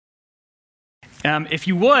If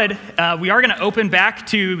you would, we are going to open back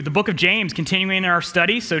to the book of James, continuing in our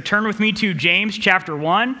study. So turn with me to James chapter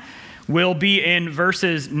 1. We'll be in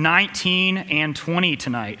verses 19 and 20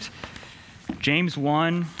 tonight. James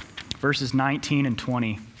 1, verses 19 and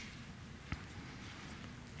 20.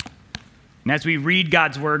 And as we read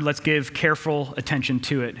God's word, let's give careful attention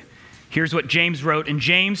to it. Here's what James wrote in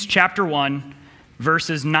James chapter 1,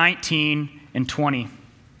 verses 19 and 20.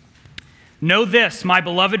 Know this, my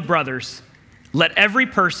beloved brothers, let every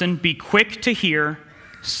person be quick to hear,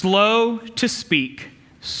 slow to speak,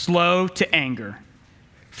 slow to anger.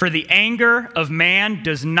 For the anger of man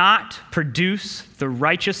does not produce the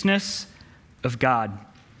righteousness of God.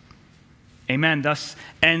 Amen. Thus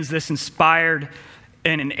ends this inspired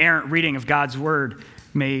and inerrant reading of God's word.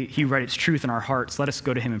 May he write its truth in our hearts. Let us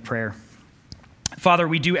go to him in prayer. Father,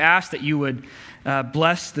 we do ask that you would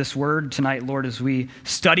bless this word tonight, Lord, as we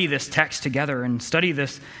study this text together and study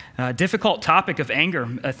this difficult topic of anger,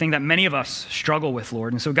 a thing that many of us struggle with,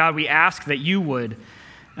 Lord. And so, God, we ask that you would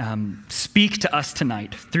speak to us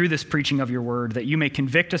tonight through this preaching of your word, that you may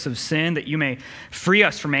convict us of sin, that you may free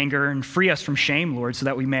us from anger and free us from shame, Lord, so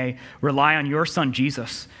that we may rely on your Son,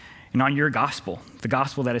 Jesus, and on your gospel, the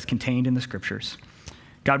gospel that is contained in the scriptures.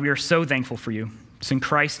 God, we are so thankful for you. It's in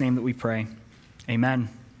Christ's name that we pray. Amen.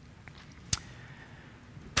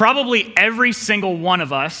 Probably every single one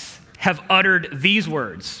of us have uttered these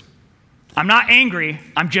words. I'm not angry,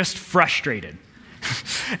 I'm just frustrated.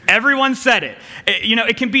 Everyone said it.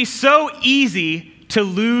 It can be so easy to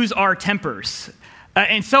lose our tempers.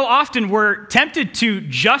 And so often we're tempted to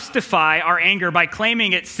justify our anger by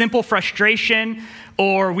claiming it's simple frustration,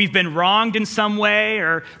 or we've been wronged in some way,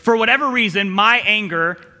 or for whatever reason, my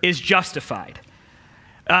anger is justified.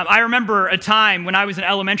 I remember a time when I was in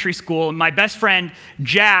elementary school, and my best friend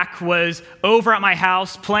Jack was over at my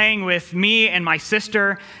house playing with me and my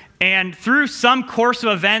sister, and through some course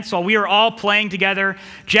of events while we were all playing together,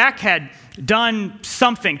 Jack had done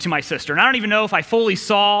something to my sister. And I don't even know if I fully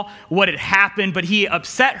saw what had happened, but he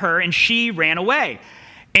upset her and she ran away.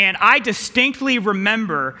 And I distinctly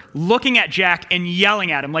remember looking at Jack and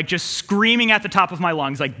yelling at him, like just screaming at the top of my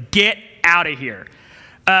lungs, like, get out of here.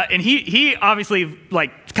 And he obviously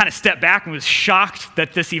kind of stepped back and was shocked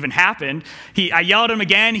that this even happened. I yelled at him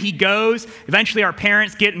again. He goes. Eventually our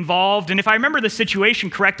parents get involved. And if I remember the situation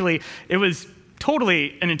correctly, it was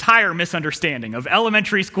totally an entire misunderstanding of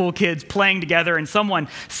elementary school kids playing together, and someone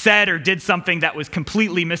said or did something that was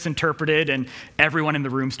completely misinterpreted, and everyone in the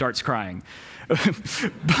room starts crying.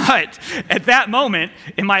 But at that moment,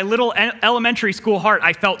 in my little elementary school heart,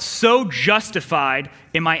 I felt so justified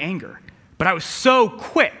in my anger. But I was so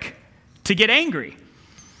quick to get angry.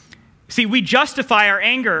 See, we justify our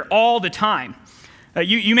anger all the time.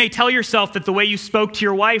 You may tell yourself that the way you spoke to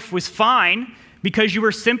your wife was fine because you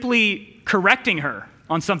were simply correcting her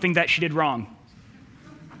on something that she did wrong.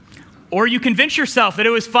 Or you convince yourself that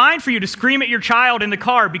it was fine for you to scream at your child in the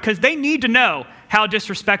car because they need to know how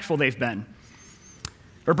disrespectful they've been.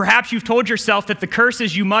 Or perhaps you've told yourself that the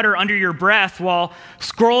curses you mutter under your breath while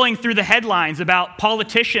scrolling through the headlines about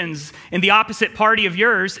politicians in the opposite party of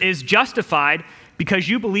yours is justified because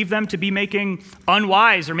you believe them to be making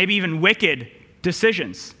unwise or maybe even wicked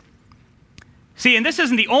decisions. See, and this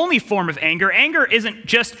isn't the only form of anger. Anger isn't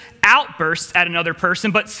just outbursts at another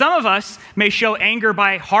person, but some of us may show anger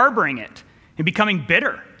by harboring it and becoming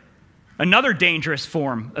bitter. Another dangerous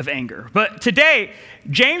form of anger. But today,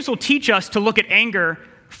 James will teach us to look at anger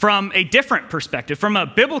from a different perspective, from a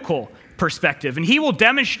biblical perspective. And he will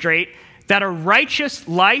demonstrate that a righteous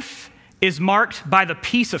life is marked by the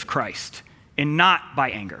peace of Christ and not by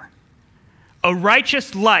anger. A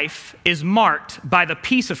righteous life is marked by the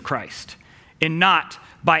peace of Christ and not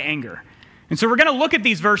by anger. And so we're going to look at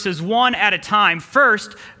these verses one at a time.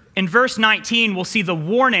 First, in verse 19, we'll see the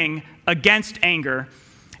warning against anger.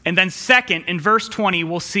 And then second, in verse 20,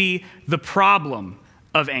 we'll see the problem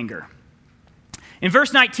of anger. In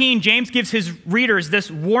verse 19, James gives his readers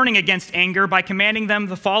this warning against anger by commanding them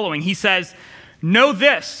the following. He says, know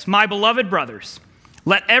this, my beloved brothers,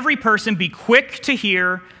 let every person be quick to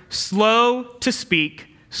hear, slow to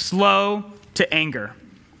speak, slow to anger.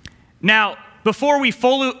 Now, before we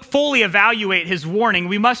fully evaluate his warning,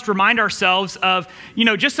 we must remind ourselves of,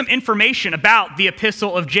 just some information about the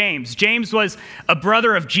epistle of James. James was a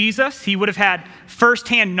brother of Jesus. He would have had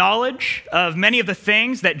firsthand knowledge of many of the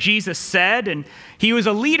things that Jesus said, and he was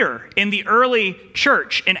a leader in the early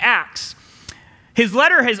church in Acts. His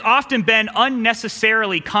letter has often been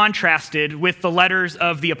unnecessarily contrasted with the letters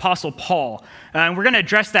of the Apostle Paul. And we're going to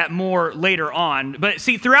address that more later on. But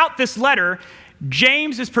see, throughout this letter,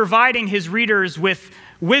 James is providing his readers with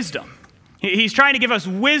wisdom He's trying to give us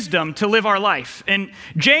wisdom to live our life. And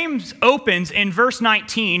James opens in verse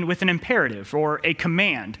 19 with an imperative or a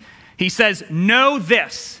command. He says, know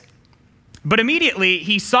this. But immediately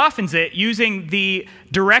he softens it using the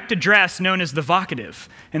direct address known as the vocative.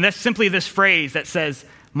 And that's simply this phrase that says,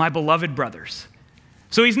 my beloved brothers.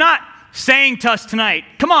 So he's not saying to us tonight,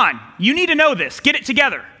 come on, you need to know this, get it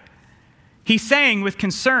together. He's saying with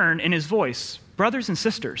concern in his voice, brothers and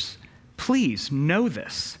sisters, please know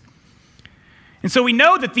this. And so we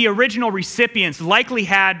know that the original recipients likely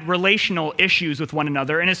had relational issues with one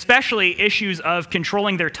another, and especially issues of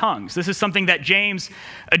controlling their tongues. This is something that James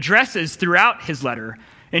addresses throughout his letter.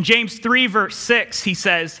 In James 3, verse 6, he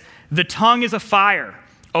says, the tongue is a fire,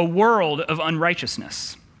 a world of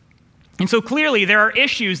unrighteousness. And so clearly there are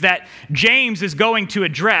issues that James is going to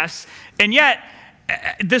address, and yet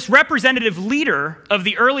this representative leader of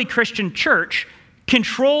the early Christian church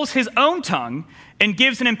controls his own tongue and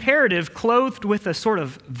gives an imperative clothed with a sort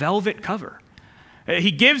of velvet cover.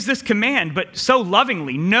 He gives this command, but so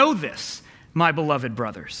lovingly, know this, my beloved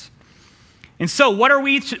brothers. And so what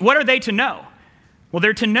are they to know? Well,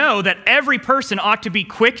 they're to know that every person ought to be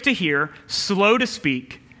quick to hear, slow to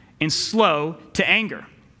speak, and slow to anger.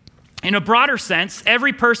 In a broader sense,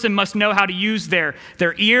 every person must know how to use their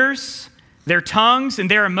ears, their tongues,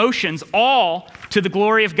 and their emotions all to the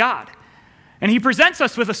glory of God. And he presents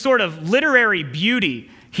us with a sort of literary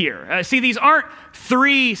beauty here. See, these aren't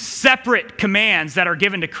three separate commands that are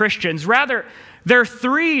given to Christians. Rather, they're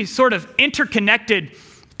three sort of interconnected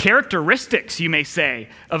characteristics, you may say,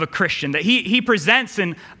 of a Christian that he presents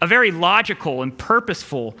in a very logical and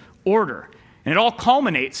purposeful order. And it all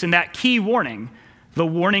culminates in that key warning, the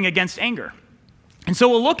warning against anger. And so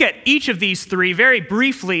we'll look at each of these three very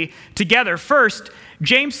briefly together. First,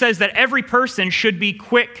 James says that every person should be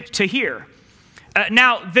quick to hear.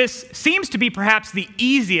 Now, this seems to be perhaps the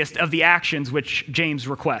easiest of the actions which James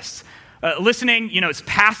requests. Listening, it's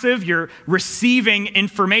passive, you're receiving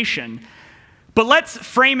information. But let's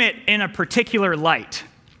frame it in a particular light.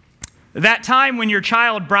 That time when your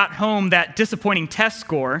child brought home that disappointing test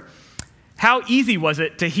score, how easy was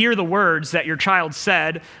it to hear the words that your child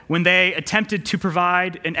said when they attempted to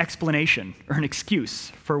provide an explanation or an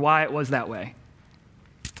excuse for why it was that way?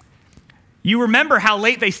 You remember how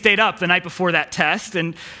late they stayed up the night before that test,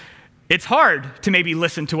 and it's hard to maybe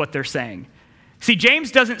listen to what they're saying. See,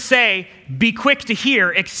 James doesn't say, be quick to hear,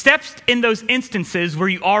 except in those instances where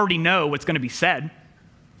you already know what's going to be said,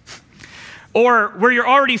 or where you're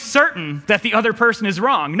already certain that the other person is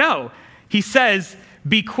wrong. No, he says,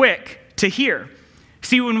 be quick to hear.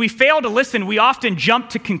 See, when we fail to listen, we often jump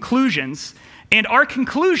to conclusions, and our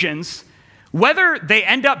conclusions, whether they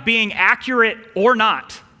end up being accurate or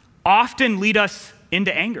not, often lead us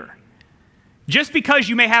into anger. Just because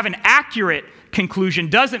you may have an accurate conclusion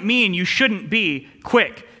doesn't mean you shouldn't be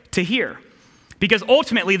quick to hear, because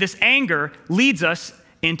ultimately this anger leads us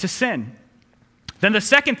into sin. Then the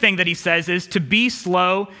second thing that he says is to be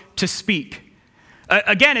slow to speak.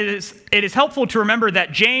 Again, it is helpful to remember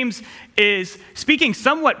that James is speaking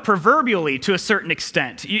somewhat proverbially to a certain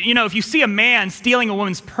extent. If you see a man stealing a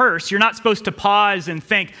woman's purse, you're not supposed to pause and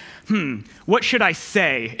think, what should I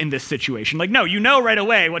say in this situation? No, you know right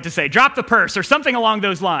away what to say. Drop the purse or something along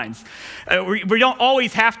those lines. We don't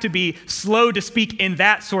always have to be slow to speak in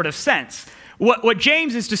that sort of sense. What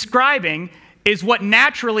James is describing is what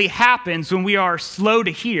naturally happens when we are slow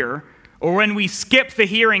to hear, or when we skip the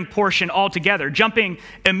hearing portion altogether, jumping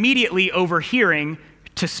immediately over hearing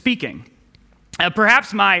to speaking.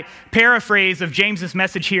 Perhaps my paraphrase of James's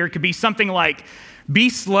message here could be something like, be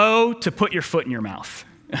slow to put your foot in your mouth.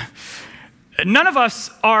 None of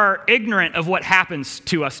us are ignorant of what happens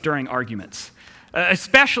to us during arguments,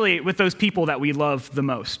 especially with those people that we love the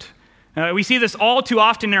most. We see this all too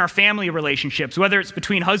often in our family relationships, whether it's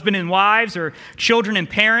between husband and wives or children and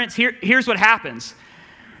parents. Here's what happens.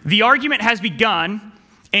 The argument has begun,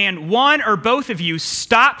 and one or both of you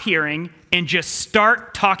stop hearing and just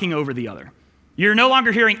start talking over the other. You're no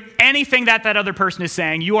longer hearing anything that other person is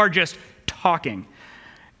saying. You are just talking.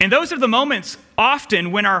 And those are the moments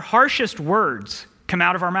often when our harshest words come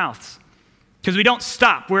out of our mouths, because we don't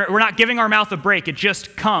stop. We're not giving our mouth a break. It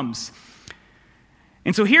just comes.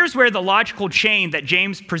 And so here's where the logical chain that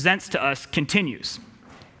James presents to us continues.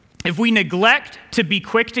 If we neglect to be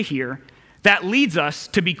quick to hear, that leads us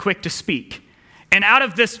to be quick to speak. And out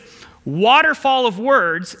of this waterfall of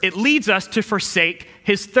words, it leads us to forsake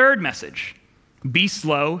his third message, be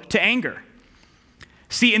slow to anger.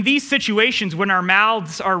 See, in these situations when our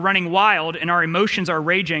mouths are running wild and our emotions are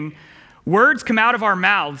raging, words come out of our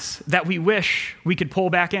mouths that we wish we could pull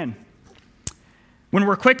back in. When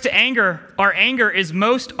we're quick to anger, our anger is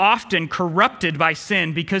most often corrupted by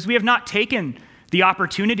sin because we have not taken the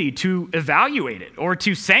opportunity to evaluate it or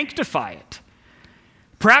to sanctify it.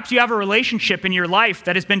 Perhaps you have a relationship in your life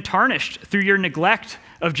that has been tarnished through your neglect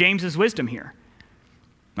of James's wisdom here.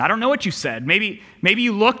 I don't know what you said. Maybe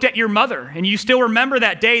you looked at your mother and you still remember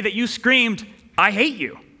that day that you screamed, "I hate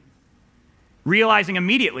you," realizing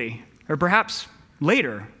immediately, or perhaps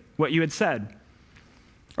later, what you had said.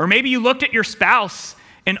 Or maybe you looked at your spouse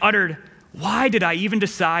and uttered, "Why did I even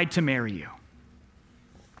decide to marry you?"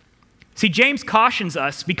 See, James cautions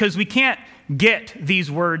us because we can't get these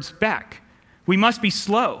words back. We must be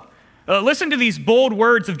slow. Listen to these bold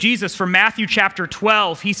words of Jesus from Matthew chapter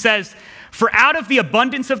 12. He says, "For out of the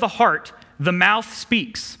abundance of the heart, the mouth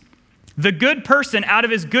speaks. The good person out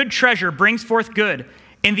of his good treasure brings forth good,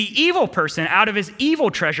 and the evil person out of his evil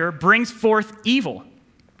treasure brings forth evil.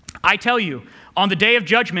 I tell you, on the day of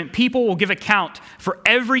judgment, people will give account for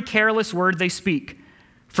every careless word they speak.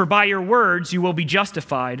 For by your words you will be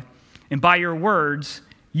justified, and by your words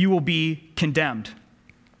you will be condemned."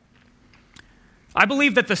 I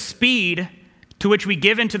believe that the speed to which we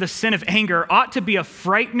give into the sin of anger ought to be a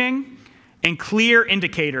frightening and clear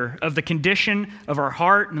indicator of the condition of our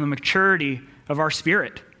heart and the maturity of our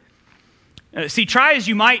spirit. See, try as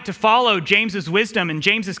you might to follow James's wisdom and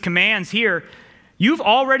James's commands here, you've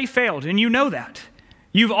already failed, and you know that.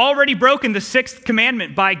 You've already broken the sixth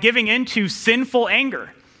commandment by giving into sinful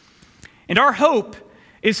anger. And our hope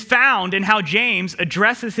is found in how James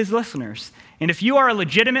addresses his listeners. And if you are a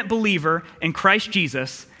legitimate believer in Christ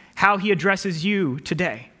Jesus, how he addresses you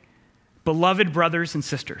today. Beloved brothers and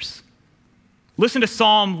sisters. Listen to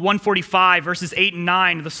Psalm 145, verses 8 and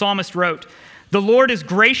 9. The psalmist wrote, "The Lord is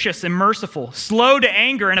gracious and merciful, slow to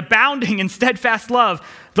anger and abounding in steadfast love.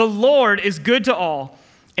 The Lord is good to all,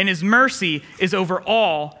 and his mercy is over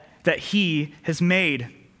all that he has made."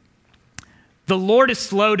 The Lord is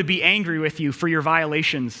slow to be angry with you for your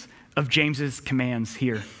violations of James's commands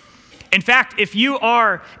here. In fact, if you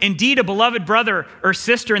are indeed a beloved brother or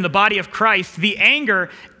sister in the body of Christ, the anger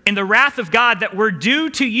and the wrath of God that were due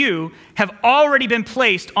to you have already been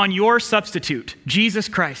placed on your substitute, Jesus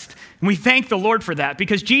Christ. And we thank the Lord for that,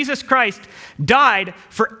 because Jesus Christ died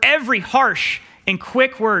for every harsh and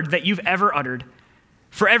quick word that you've ever uttered,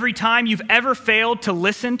 for every time you've ever failed to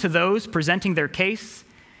listen to those presenting their case,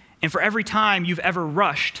 and for every time you've ever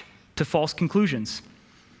rushed to false conclusions.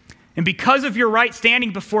 And because of your right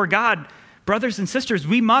standing before God, brothers and sisters,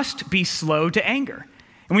 we must be slow to anger.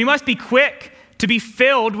 And we must be quick to be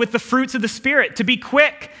filled with the fruits of the Spirit, to be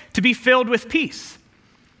quick to be filled with peace.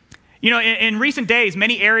 You know, in recent days,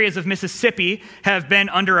 many areas of Mississippi have been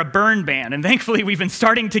under a burn ban. And thankfully, we've been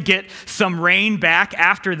starting to get some rain back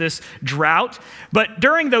after this drought. But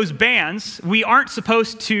during those bans, we aren't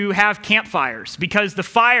supposed to have campfires because the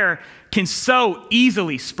fire can so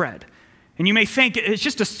easily spread. And you may think it's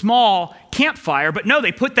just a small campfire, but no,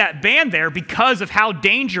 they put that ban there because of how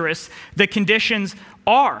dangerous the conditions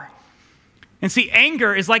are. And see,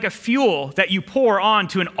 anger is like a fuel that you pour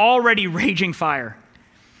onto an already raging fire,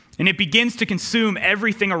 and it begins to consume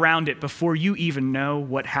everything around it before you even know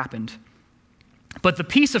what happened. But the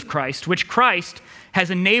peace of Christ, which Christ has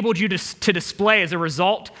enabled you to display as a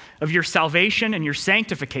result of your salvation and your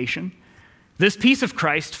sanctification, this peace of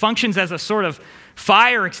Christ functions as a sort of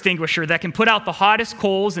fire extinguisher that can put out the hottest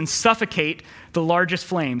coals and suffocate the largest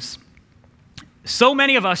flames. So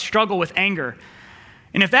many of us struggle with anger.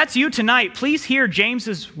 And if that's you tonight, please hear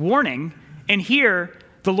James's warning and hear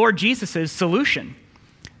the Lord Jesus' solution.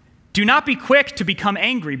 Do not be quick to become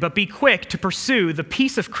angry, but be quick to pursue the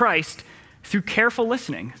peace of Christ through careful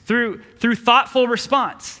listening, through thoughtful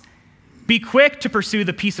response. Be quick to pursue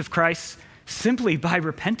the peace of Christ simply by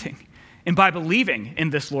repenting and by believing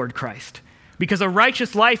in this Lord Christ. Because a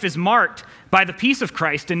righteous life is marked by the peace of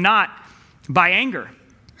Christ and not by anger.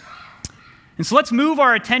 And so let's move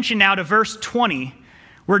our attention now to verse 20,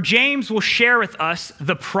 where James will share with us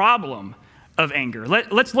the problem of anger.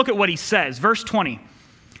 Let's look at what he says. Verse 20,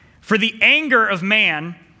 "For the anger of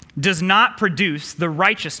man does not produce the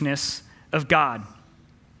righteousness of God."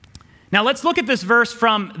 Now let's look at this verse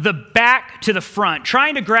from the back to the front,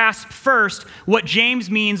 trying to grasp first what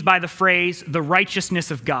James means by the phrase, the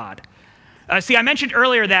righteousness of God. See, I mentioned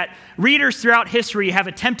earlier that readers throughout history have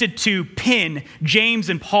attempted to pin James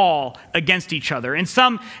and Paul against each other, and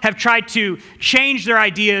some have tried to change their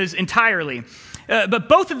ideas entirely. But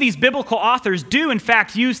both of these biblical authors do, in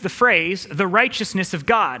fact, use the phrase, the righteousness of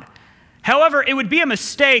God. However, it would be a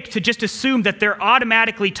mistake to just assume that they're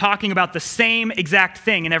automatically talking about the same exact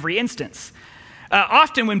thing in every instance.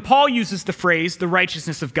 Often when Paul uses the phrase, the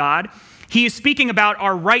righteousness of God, he is speaking about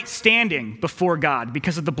our right standing before God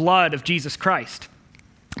because of the blood of Jesus Christ.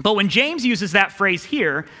 But when James uses that phrase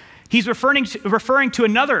here, he's referring to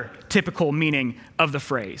another typical meaning of the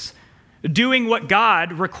phrase, doing what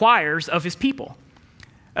God requires of his people.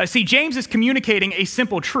 See, James is communicating a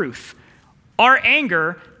simple truth. Our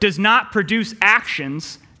anger does not produce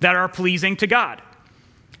actions that are pleasing to God.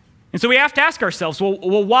 And so we have to ask ourselves,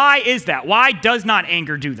 well, why is that? Why does not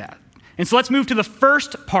anger do that? And so let's move to the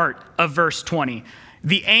first part of verse 20,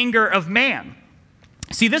 the anger of man.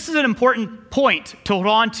 See, this is an important point to hold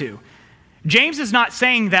on to. James is not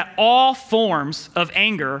saying that all forms of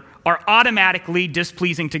anger are automatically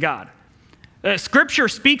displeasing to God. Scripture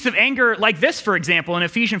speaks of anger like this, for example, in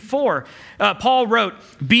Ephesians 4. Paul wrote,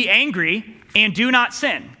 "Be angry and do not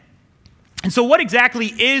sin." And so what exactly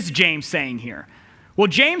is James saying here? Well,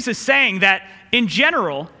 James is saying that in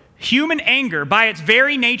general, human anger by its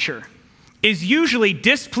very nature is usually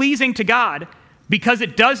displeasing to God because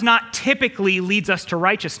it does not typically lead us to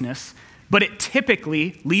righteousness, but it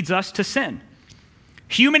typically leads us to sin.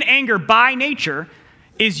 Human anger by nature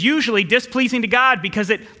is usually displeasing to God because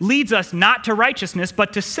it leads us not to righteousness,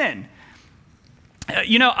 but to sin.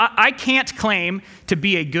 I can't claim to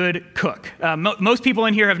be a good cook. Most people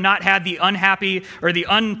in here have not had the unhappy or the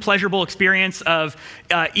unpleasurable experience of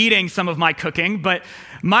eating some of my cooking, but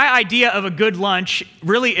my idea of a good lunch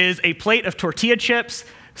really is a plate of tortilla chips,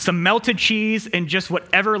 some melted cheese, and just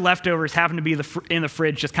whatever leftovers happen to be in the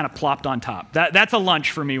fridge just kind of plopped on top. That's a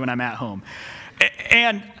lunch for me when I'm at home.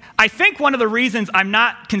 And I think one of the reasons I'm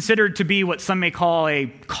not considered to be what some may call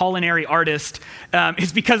a culinary artist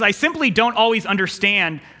is because I simply don't always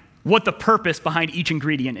understand what the purpose behind each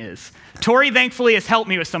ingredient is. Tori, thankfully, has helped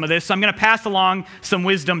me with some of this, so I'm going to pass along some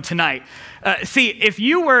wisdom tonight. See, if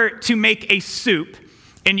you were to make a soup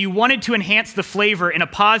and you wanted to enhance the flavor in a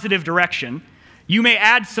positive direction, you may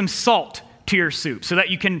add some salt to your soup so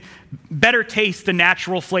that you can better taste the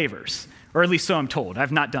natural flavors, or at least so I'm told.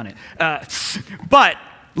 I've not done it. But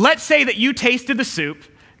let's say that you tasted the soup,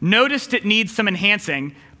 noticed it needs some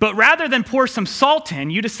enhancing, but rather than pour some salt in,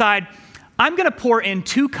 you decide, I'm going to pour in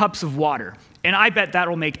 2 cups of water, and I bet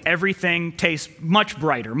that'll make everything taste much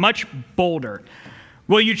brighter, much bolder.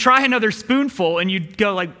 Well, you try another spoonful, and you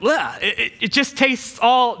go like, it just tastes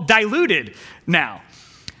all diluted now.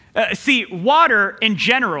 See, water in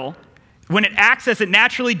general, when it acts as it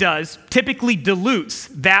naturally does, typically dilutes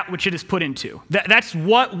that which it is put into. That's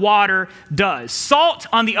what water does. Salt,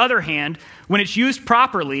 on the other hand, when it's used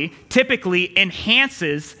properly, typically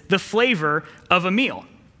enhances the flavor of a meal.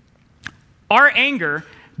 Our anger,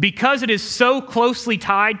 because it is so closely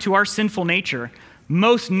tied to our sinful nature,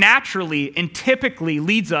 most naturally and typically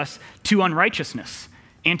leads us to unrighteousness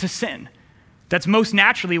and to sin. That's most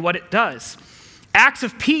naturally what it does. Acts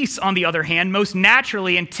of peace, on the other hand, most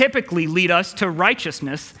naturally and typically lead us to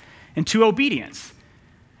righteousness and to obedience.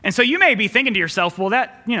 And so you may be thinking to yourself, well,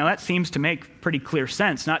 that seems to make pretty clear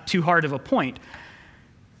sense, not too hard of a point.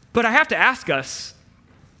 But I have to ask us,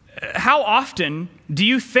 how often do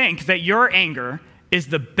you think that your anger is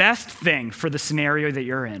the best thing for the scenario that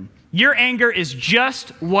you're in? Your anger is just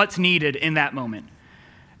what's needed in that moment.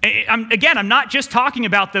 I'm not just talking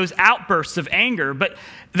about those outbursts of anger, but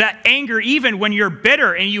that anger even when you're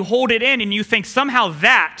bitter and you hold it in and you think somehow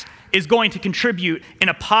that is going to contribute in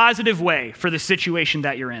a positive way for the situation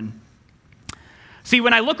that you're in. See,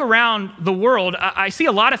 when I look around the world, I see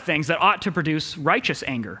a lot of things that ought to produce righteous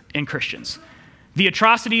anger in Christians. The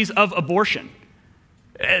atrocities of abortion,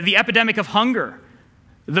 the epidemic of hunger,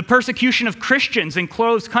 the persecution of Christians in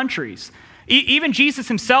closed countries. Even Jesus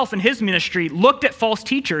himself in his ministry looked at false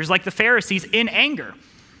teachers like the Pharisees in anger.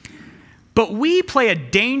 But we play a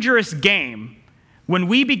dangerous game when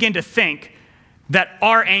we begin to think that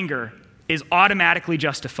our anger is automatically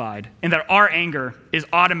justified and that our anger is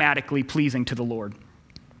automatically pleasing to the Lord.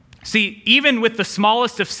 See, even with the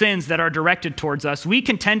smallest of sins that are directed towards us, we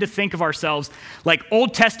can tend to think of ourselves like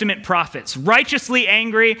Old Testament prophets, righteously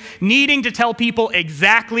angry, needing to tell people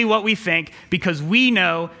exactly what we think because we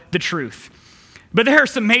know the truth. But there are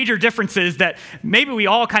some major differences that maybe we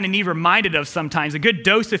all kind of need reminded of sometimes, a good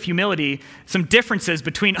dose of humility, some differences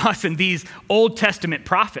between us and these Old Testament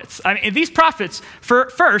prophets. I mean, these prophets,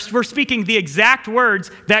 first, were speaking the exact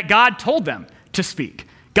words that God told them to speak.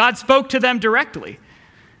 God spoke to them directly.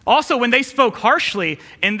 Also, when they spoke harshly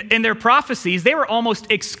in their prophecies, they were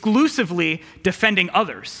almost exclusively defending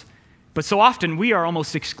others. But so often, we are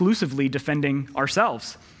almost exclusively defending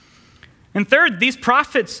ourselves. And third, these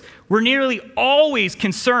prophets were nearly always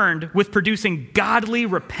concerned with producing godly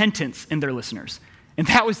repentance in their listeners. And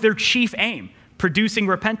that was their chief aim, producing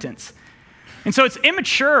repentance. And so it's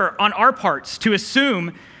immature on our parts to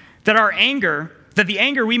assume that the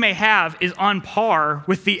anger we may have is on par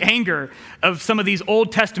with the anger of some of these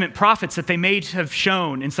Old Testament prophets that they may have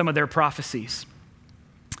shown in some of their prophecies.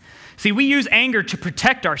 See, we use anger to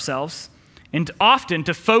protect ourselves and often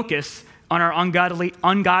to focus on our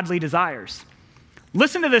ungodly desires.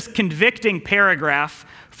 Listen to this convicting paragraph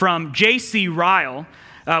from J.C. Ryle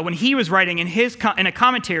when he was writing in a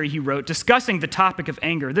commentary he wrote discussing the topic of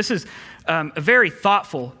anger. This is a very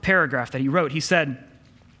thoughtful paragraph that he wrote. He said,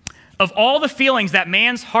 "Of all the feelings that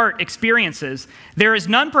man's heart experiences, there is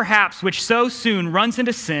none perhaps which so soon runs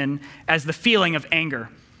into sin as the feeling of anger.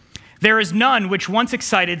 There is none which once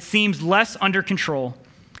excited seems less under control.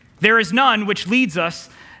 There is none which leads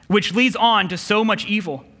on to so much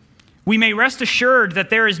evil. We may rest assured that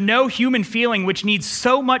there is no human feeling which needs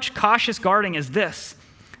so much cautious guarding as this.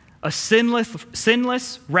 A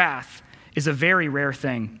sinless wrath is a very rare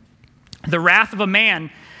thing. The wrath of a man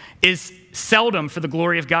is seldom for the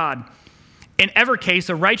glory of God. In every case,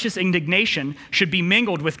 a righteous indignation should be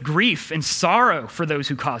mingled with grief and sorrow for those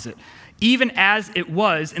who cause it, even as it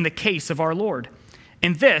was in the case of our Lord.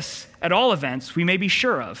 And this, at all events, we may be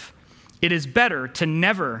sure of. It is better to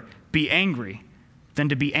never be angry than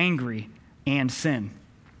to be angry and sin."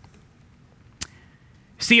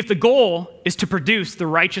 See, if the goal is to produce the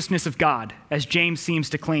righteousness of God, as James seems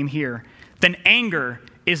to claim here, then anger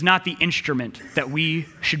is not the instrument that we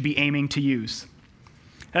should be aiming to use.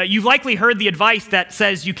 You've likely heard the advice that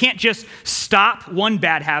says you can't just stop one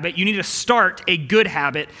bad habit, you need to start a good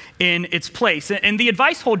habit in its place. And the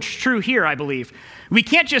advice holds true here, I believe. We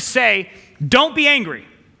can't just say, don't be angry.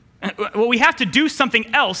 Well, we have to do something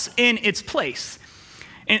else in its place.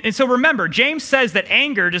 And so remember, James says that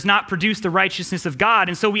anger does not produce the righteousness of God.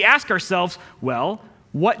 And so we ask ourselves, well,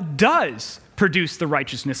 what does produce the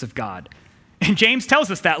righteousness of God? And James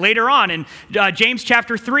tells us that later on in James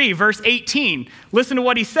chapter 3, verse 18. Listen to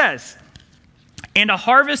what he says. "And a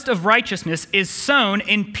harvest of righteousness is sown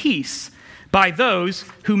in peace by those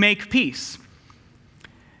who make peace."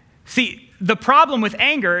 See, the problem with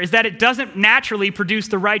anger is that it doesn't naturally produce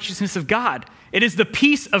the righteousness of God. It is the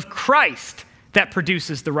peace of Christ that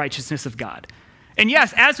produces the righteousness of God. And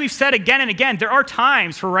yes, as we've said again and again, there are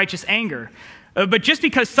times for righteous anger. But just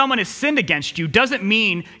because someone has sinned against you doesn't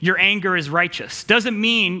mean your anger is righteous. Doesn't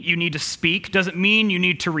mean you need to speak. Doesn't mean you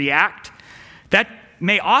need to react. That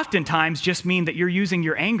may oftentimes just mean that you're using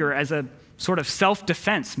your anger as a sort of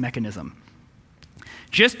self-defense mechanism.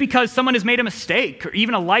 Just because someone has made a mistake, or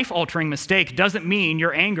even a life-altering mistake, doesn't mean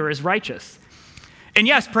your anger is righteous. And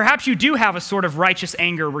yes, perhaps you do have a sort of righteous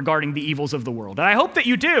anger regarding the evils of the world. And I hope that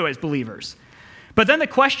you do as believers. But then the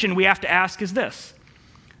question we have to ask is this: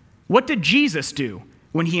 what did Jesus do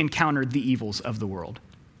when he encountered the evils of the world?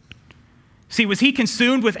 See, was he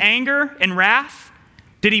consumed with anger and wrath?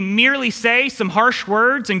 Did he merely say some harsh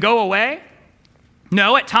words and go away?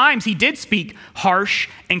 No, at times he did speak harsh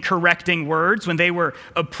and correcting words when they were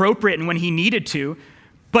appropriate and when he needed to.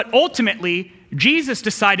 But ultimately, Jesus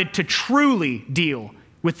decided to truly deal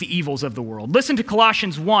with the evils of the world. Listen to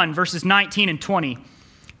Colossians 1, verses 19 and 20.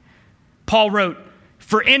 Paul wrote,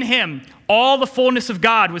 "For in him all the fullness of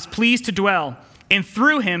God was pleased to dwell, and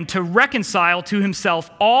through him to reconcile to himself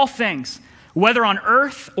all things, whether on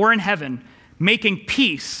earth or in heaven, making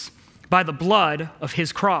peace by the blood of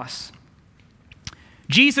his cross."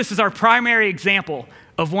 Jesus is our primary example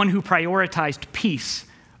of one who prioritized peace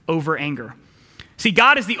over anger. See,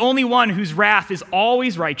 God is the only one whose wrath is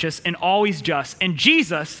always righteous and always just. And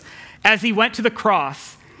Jesus, as he went to the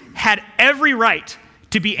cross, had every right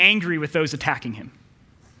to be angry with those attacking him.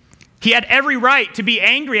 He had every right to be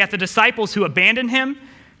angry at the disciples who abandoned him,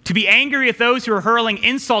 to be angry at those who were hurling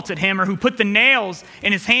insults at him or who put the nails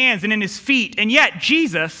in his hands and in his feet. And yet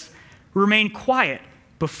Jesus remained quiet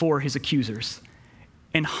before his accusers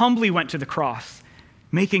and humbly went to the cross,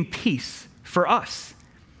 making peace for us.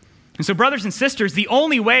 And so, brothers and sisters, the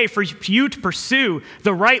only way for you to pursue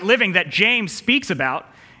the right living that James speaks about,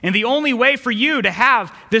 and the only way for you to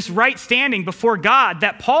have this right standing before God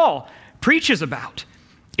that Paul preaches about,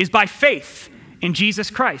 is by faith in Jesus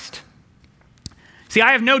Christ. See,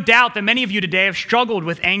 I have no doubt that many of you today have struggled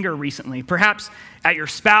with anger recently, perhaps at your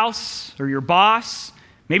spouse or your boss,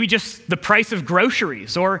 maybe just the price of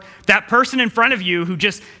groceries, or that person in front of you who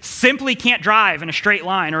just simply can't drive in a straight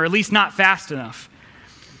line, or at least not fast enough.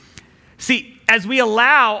 See, as we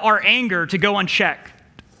allow our anger to go unchecked,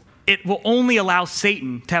 it will only allow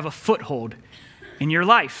Satan to have a foothold in your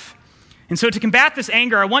life. And so to combat this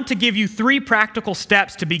anger, I want to give you 3 practical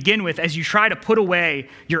steps to begin with as you try to put away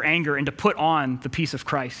your anger and to put on the peace of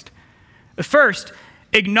Christ. First,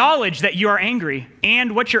 acknowledge that you are angry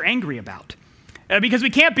and what you're angry about. Because we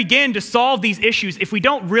can't begin to solve these issues if we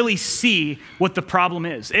don't really see what the problem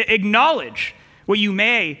is. Acknowledge what you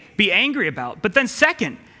may be angry about. But then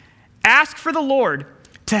second, ask for the Lord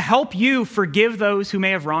to help you forgive those who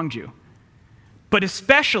may have wronged you. But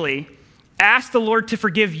especially, ask the Lord to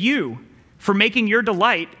forgive you for making your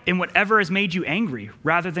delight in whatever has made you angry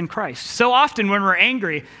rather than Christ. So often when we're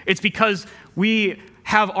angry, it's because we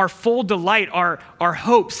have our full delight, our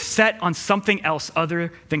hopes set on something else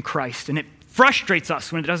other than Christ. And it frustrates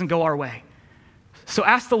us when it doesn't go our way. So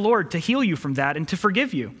ask the Lord to heal you from that and to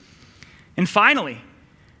forgive you. And finally,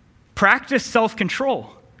 practice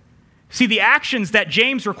self-control. See, the actions that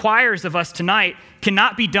James requires of us tonight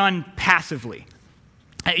cannot be done passively.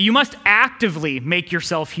 You must actively make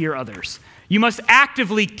yourself hear others. You must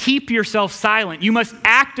actively keep yourself silent. You must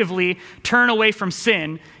actively turn away from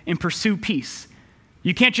sin and pursue peace.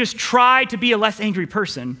 You can't just try to be a less angry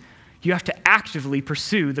person. You have to actively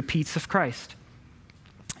pursue the peace of Christ.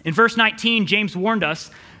 In verse 19, James warned us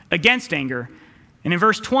against anger. And in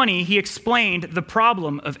verse 20, he explained the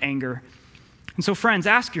problem of anger. And so, friends,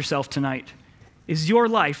 ask yourself tonight, is your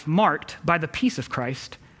life marked by the peace of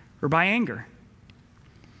Christ or by anger?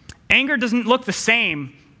 Anger doesn't look the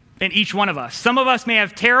same in each one of us. Some of us may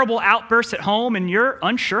have terrible outbursts at home, and you're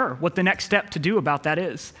unsure what the next step to do about that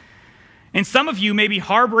is. And some of you may be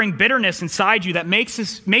harboring bitterness inside you that makes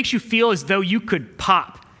you feel as though you could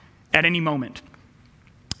pop at any moment.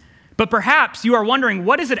 But perhaps you are wondering,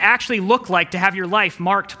 what does it actually look like to have your life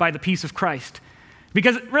marked by the peace of Christ?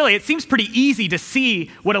 Because really, it seems pretty easy to see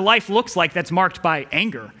what a life looks like that's marked by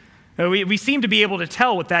anger. We seem to be able to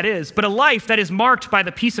tell what that is. But a life that is marked by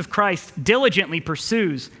the peace of Christ diligently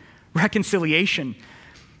pursues reconciliation.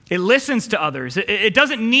 It listens to others. It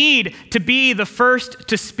doesn't need to be the first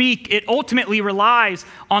to speak. It ultimately relies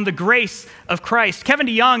on the grace of Christ. Kevin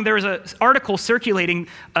DeYoung, there was an article circulating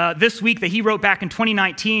this week that he wrote back in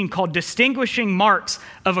 2019 called Distinguishing Marks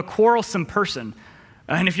of a Quarrelsome Person.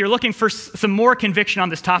 And if you're looking for some more conviction on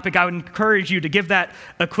this topic, I would encourage you to give that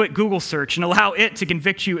a quick Google search and allow it to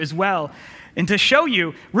convict you as well. And to show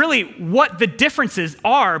you really what the differences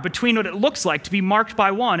are between what it looks like to be marked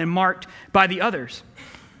by one and marked by the others.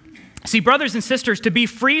 See, brothers and sisters, to be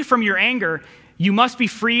free from your anger, you must be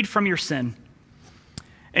freed from your sin.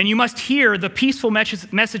 And you must hear the peaceful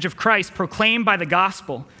message of Christ proclaimed by the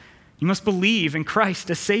gospel. You must believe in Christ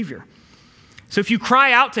as Savior. So if you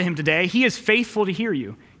cry out to him today, he is faithful to hear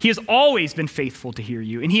you. He has always been faithful to hear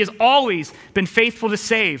you, and he has always been faithful to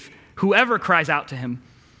save whoever cries out to him.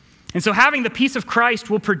 And so having the peace of Christ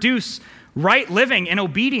will produce right living and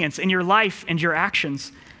obedience in your life and your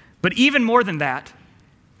actions. But even more than that,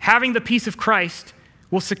 having the peace of Christ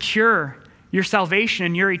will secure your salvation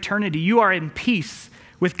and your eternity. You are in peace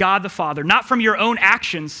with God the Father, not from your own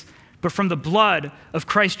actions, but from the blood of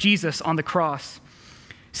Christ Jesus on the cross.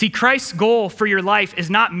 See, Christ's goal for your life is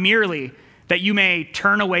not merely that you may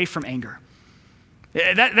turn away from anger.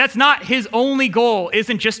 That's not his only goal,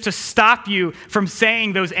 isn't just to stop you from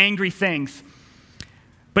saying those angry things.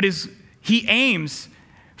 But he aims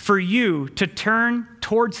for you to turn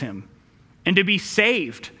towards him and to be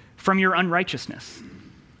saved from your unrighteousness.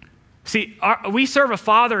 See, we serve a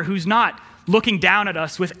Father who's not looking down at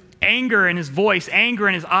us with anger in his voice, anger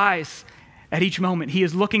in his eyes at each moment. He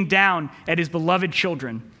is looking down at his beloved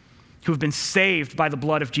children who have been saved by the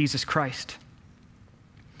blood of Jesus Christ.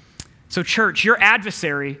 So church, your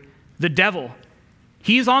adversary, the devil,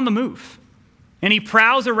 he is on the move. And he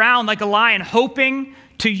prowls around like a lion, hoping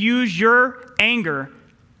to use your anger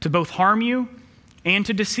to both harm you and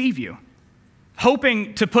to deceive you.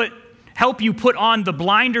 Hoping to help you put on the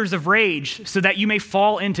blinders of rage so that you may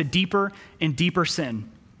fall into deeper and deeper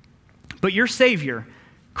sin. But your Savior,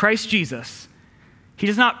 Christ Jesus, he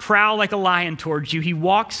does not prowl like a lion towards you. He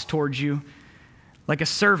walks towards you like a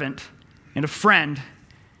servant and a friend.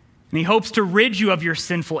 And he hopes to rid you of your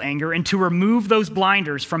sinful anger and to remove those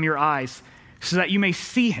blinders from your eyes so that you may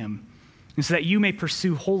see him and so that you may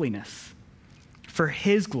pursue holiness for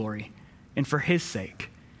his glory and for his sake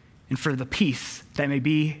and for the peace that may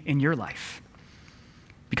be in your life.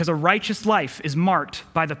 Because a righteous life is marked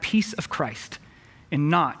by the peace of Christ and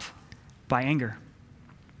not by anger.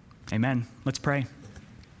 Amen. Let's pray.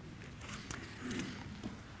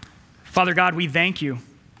 Father God, we thank you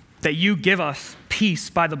that you give us peace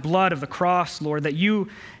by the blood of the cross, Lord, that you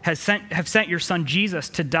have sent your son Jesus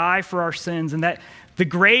to die for our sins, and that the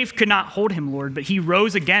grave could not hold him, Lord, but he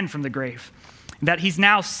rose again from the grave, and that he's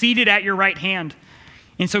now seated at your right hand.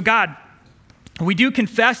 And so, God, we do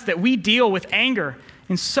confess that we deal with anger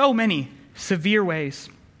in so many severe ways.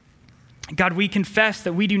 God, we confess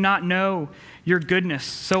that we do not know your goodness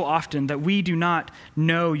so often, that we do not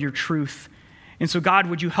know your truth. And so, God,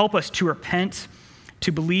 would you help us to repent,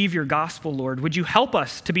 to believe your gospel, Lord? Would you help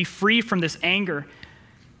us to be free from this anger?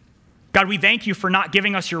 God, we thank you for not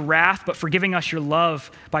giving us your wrath, but for giving us your love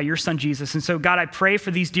by your son, Jesus. And so, God, I pray for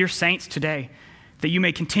these dear saints today that you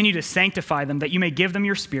may continue to sanctify them, that you may give them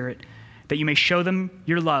your spirit, that you may show them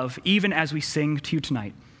your love, even as we sing to you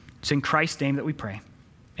tonight. It's in Christ's name that we pray.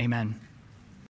 Amen.